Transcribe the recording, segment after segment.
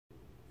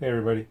Hey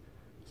everybody,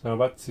 so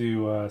I'm about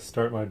to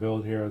start my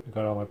build here. I've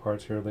got all my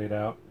parts here laid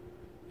out,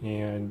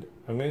 and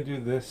I'm going to do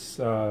this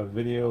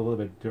video a little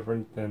bit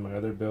different than my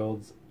other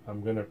builds.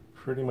 I'm going to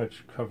pretty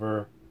much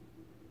cover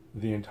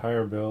the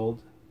entire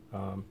build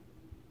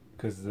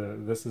because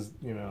this is,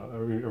 you know,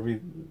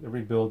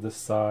 every build this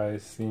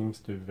size seems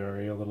to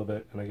vary a little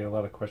bit, and I get a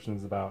lot of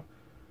questions about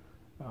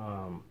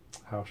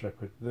how should I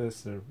put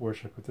this, or where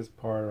should I put this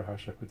part, or how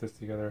should I put this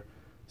together.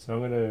 So I'm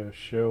going to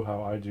show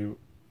how I do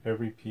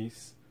every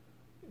piece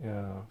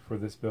for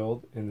this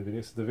build in the video.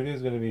 So the video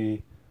is going to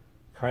be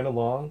kind of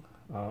long.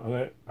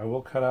 I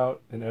will cut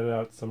out and edit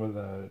out some of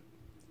the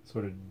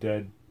sort of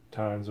dead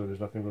times where there's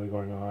nothing really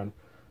going on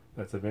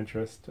that's of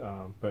interest.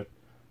 But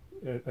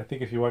I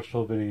think if you watch the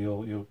whole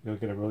video, you'll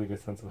get a really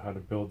good sense of how to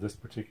build this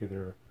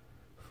particular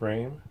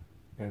frame,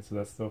 and so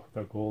that's the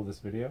goal of this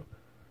video.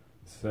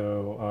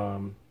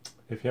 So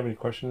if you have any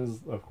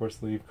questions, of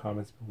course, leave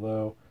comments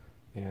below,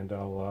 and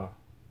I'll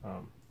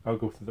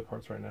go through the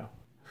parts right now.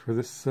 For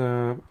this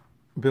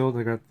build,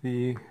 I got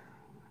the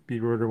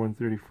BeeRotor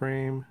 130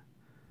 frame. I'm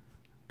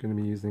going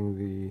to be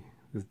using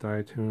this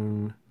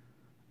Diatone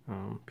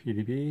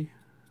PDB,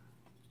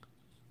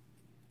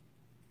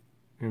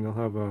 and I'll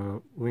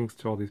have links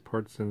to all these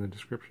parts in the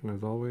description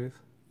as always.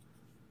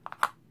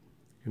 I'm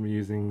going to be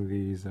using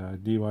these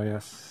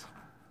DYS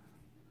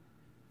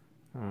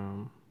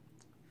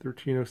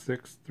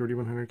 1306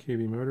 3100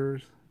 kV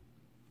motors.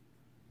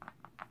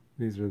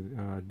 These are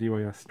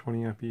DYS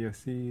 20 amp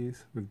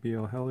ESCs with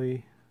BL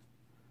Heli.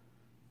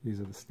 These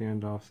are the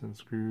standoffs and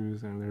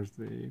screws, and there's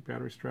the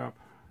battery strap.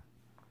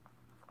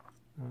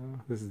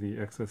 This is the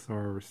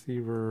XSR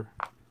receiver,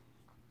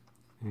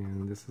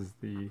 and this is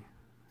the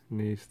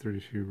NACE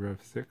 32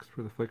 Rev 6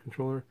 for the flight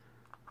controller.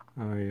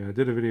 I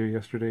did a video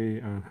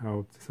yesterday on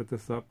how to set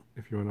this up.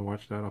 If you want to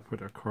watch that, I'll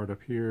put a card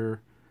up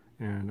here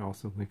and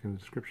also a link in the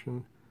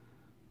description.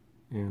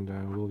 And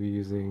we'll be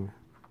using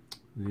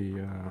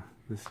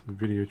this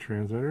video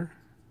transmitter,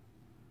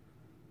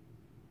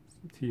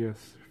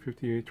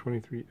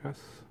 TS5823S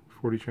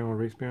 40 channel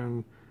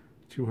raceband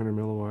 200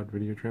 milliwatt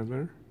video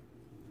transmitter.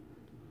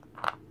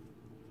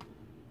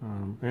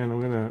 And I'm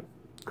going to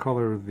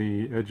color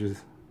the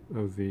edges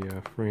of the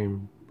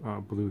frame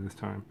blue this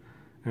time.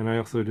 And I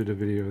also did a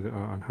video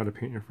on how to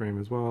paint your frame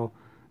as well.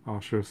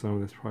 I'll show some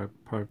of this, I'll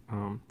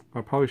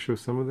probably show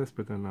some of this,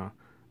 but then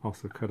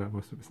also cut out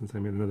most of it since I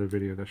made another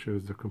video that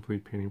shows the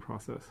complete painting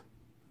process.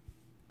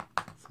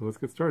 So let's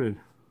get started.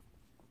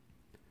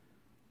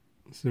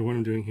 So what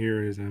I'm doing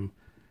here is I'm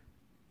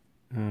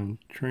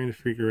trying to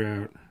figure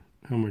out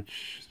how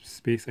much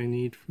space I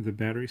need for the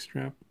battery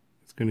strap.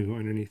 It's going to go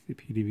underneath the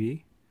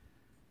PDB.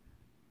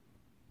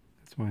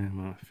 That's why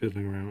I'm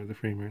fiddling around with the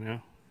frame right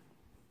now.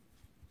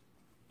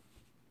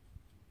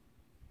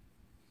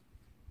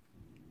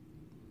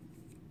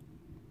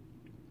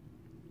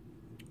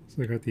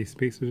 So I got these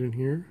spacers in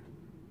here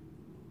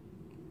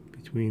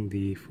between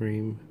the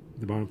frame,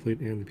 the bottom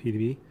plate, and the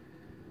PDB,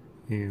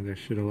 and that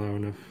should allow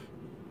enough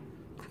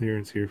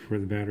clearance here for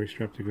the battery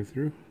strap to go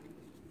through.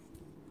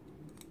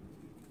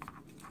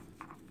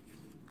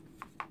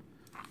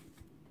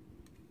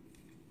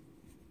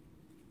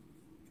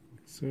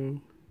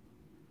 So,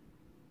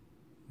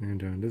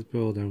 and on this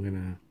build I'm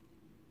going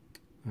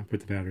to put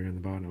the battery on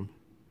the bottom.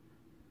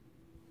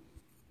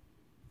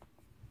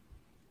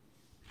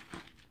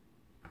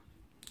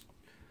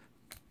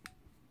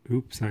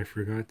 Oops, I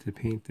forgot to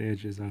paint the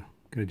edges. I'm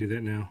going to do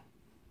that now.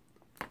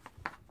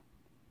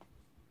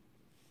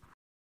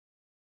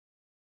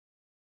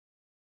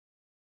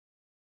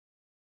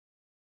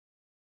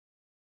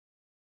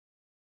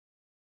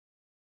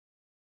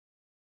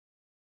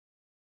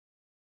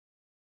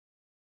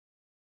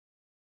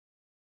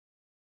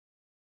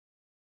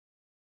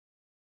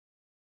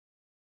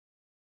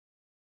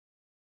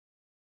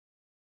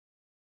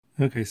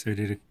 Okay, so I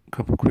did a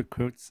couple quick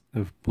coats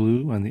of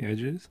blue on the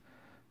edges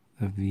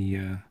of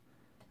the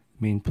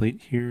main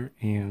plate here,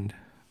 and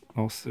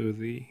also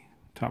the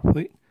top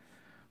plate.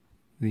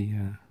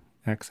 The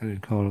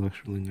accented color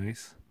looks really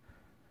nice.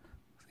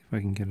 See if I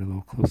can get a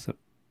little close-up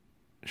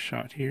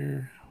shot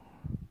here.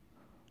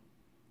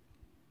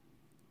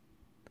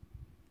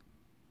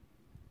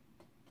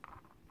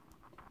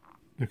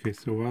 Okay,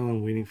 so while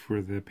I'm waiting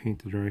for the paint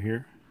to dry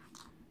here,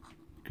 I'm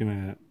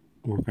gonna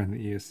work on the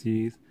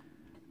ESCs.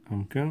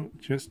 I'm gonna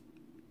just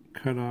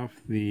cut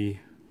off the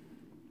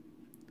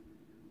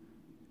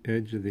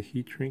edge of the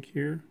heat shrink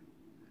here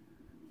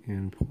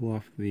and pull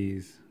off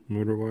these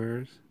motor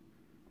wires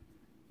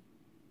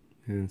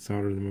and then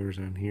solder the motors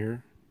on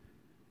here,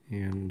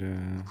 and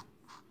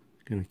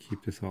gonna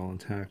keep this all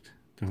intact.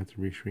 Don't have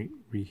to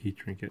reheat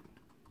shrink it.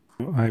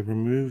 So I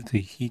removed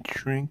the heat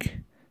shrink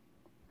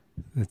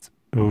that's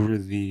over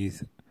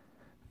these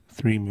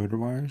 3 motor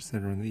wires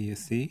that are on the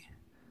ESC,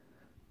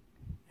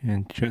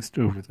 and just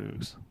over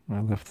those I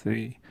left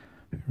the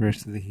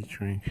rest of the heat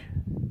shrink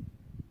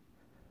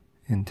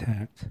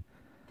intact.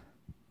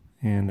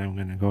 And I'm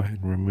going to go ahead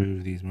and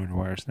remove these motor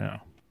wires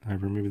now.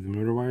 I've removed the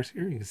motor wires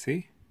here, you can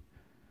see.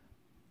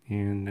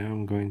 And now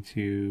I'm going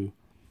to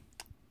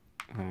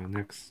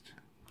next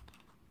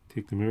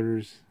take the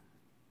motors,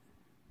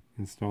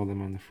 install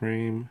them on the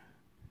frame,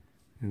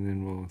 and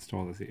then we'll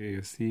install the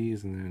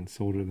ESCs and then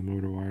solder the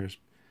motor wires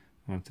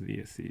onto the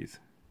ESCs.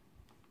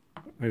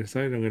 I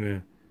decided I'm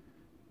going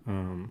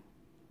to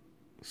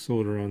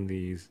solder on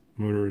these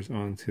motors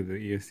onto the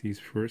ESCs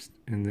first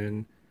and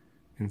then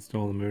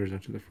install the motors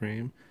onto the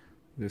frame.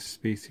 This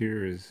space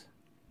here is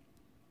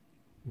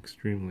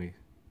extremely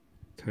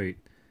tight,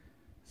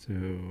 so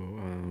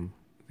I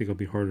think it'll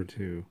be harder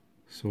to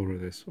solder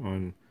this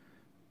on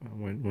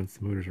once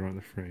the motors are on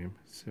the frame,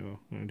 so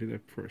I'm going to do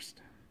that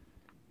first.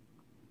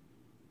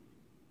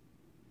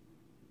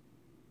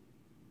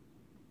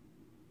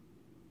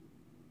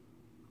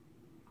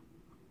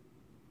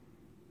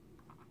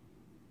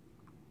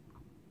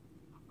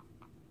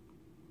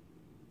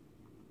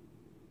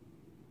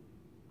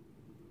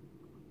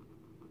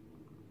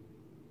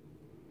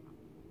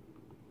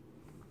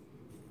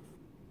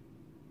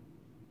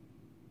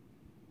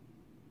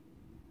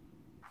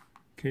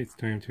 Okay, it's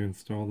time to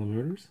install the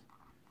motors.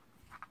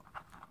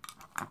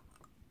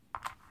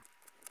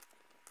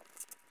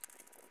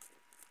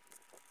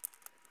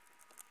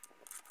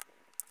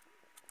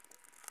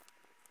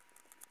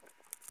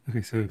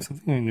 Okay, so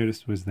something I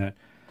noticed was that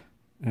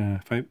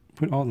if I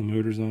put all the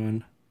motors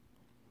on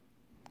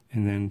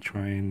and then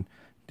try and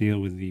deal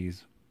with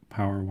these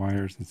power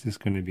wires, it's just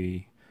going to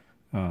be,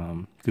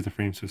 because the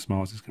frame's so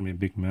small, it's just going to be a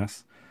big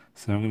mess.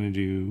 So I'm going to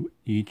do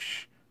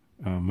each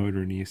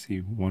motor and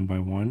ESC one by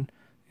one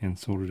and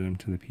solder them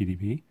to the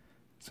PDB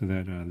so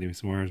that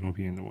these wires won't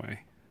be in the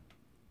way.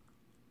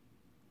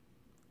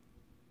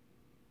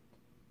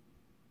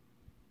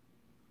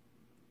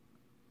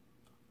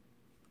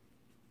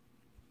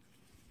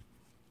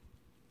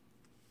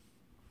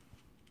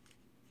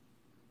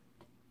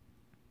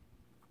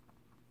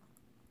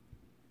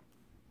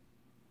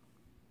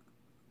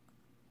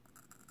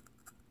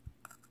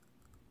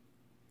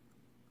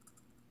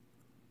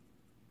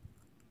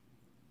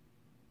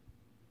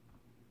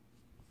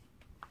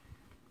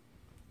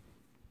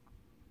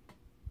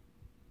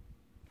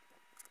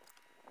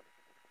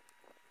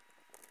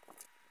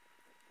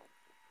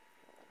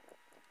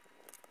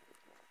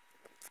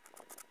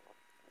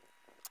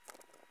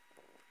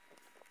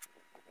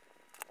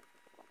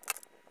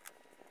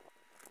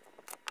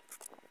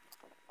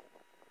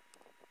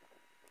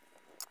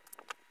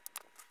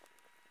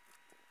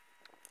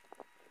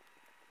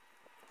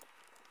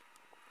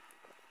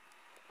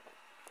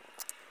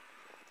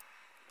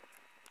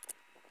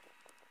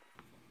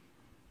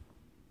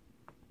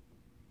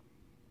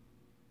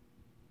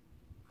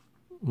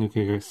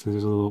 Okay guys, so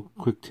there's a little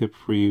quick tip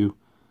for you.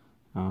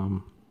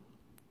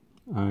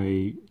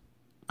 I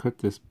cut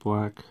this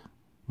black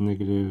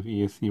negative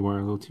ESC wire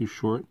a little too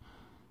short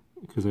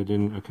because I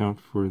didn't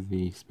account for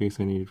the space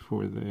I needed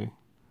for the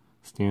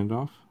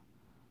standoff,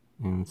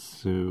 and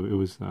so it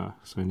was so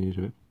I needed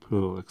to put a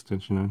little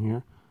extension on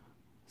here.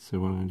 So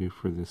what I'm going to do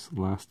for this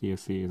last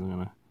ESC is I'm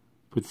going to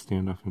put the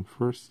standoff in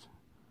first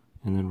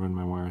and then run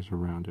my wires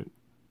around it.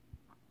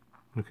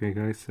 Okay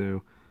guys,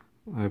 so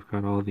I've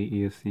got all the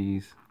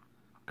ESCs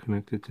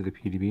connected to the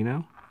PDB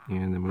now,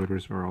 and the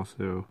motors are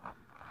also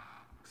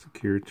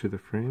secured to the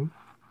frame.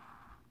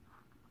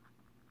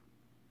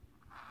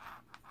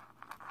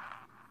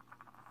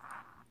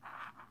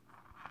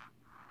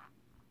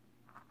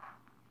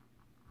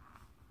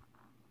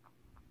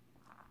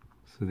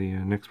 So the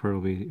next part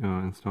will be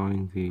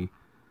installing the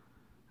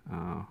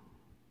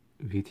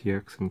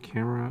VTX and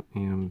camera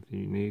and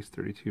the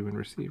NAS32 and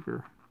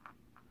receiver.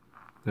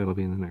 That'll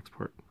be in the next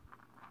part.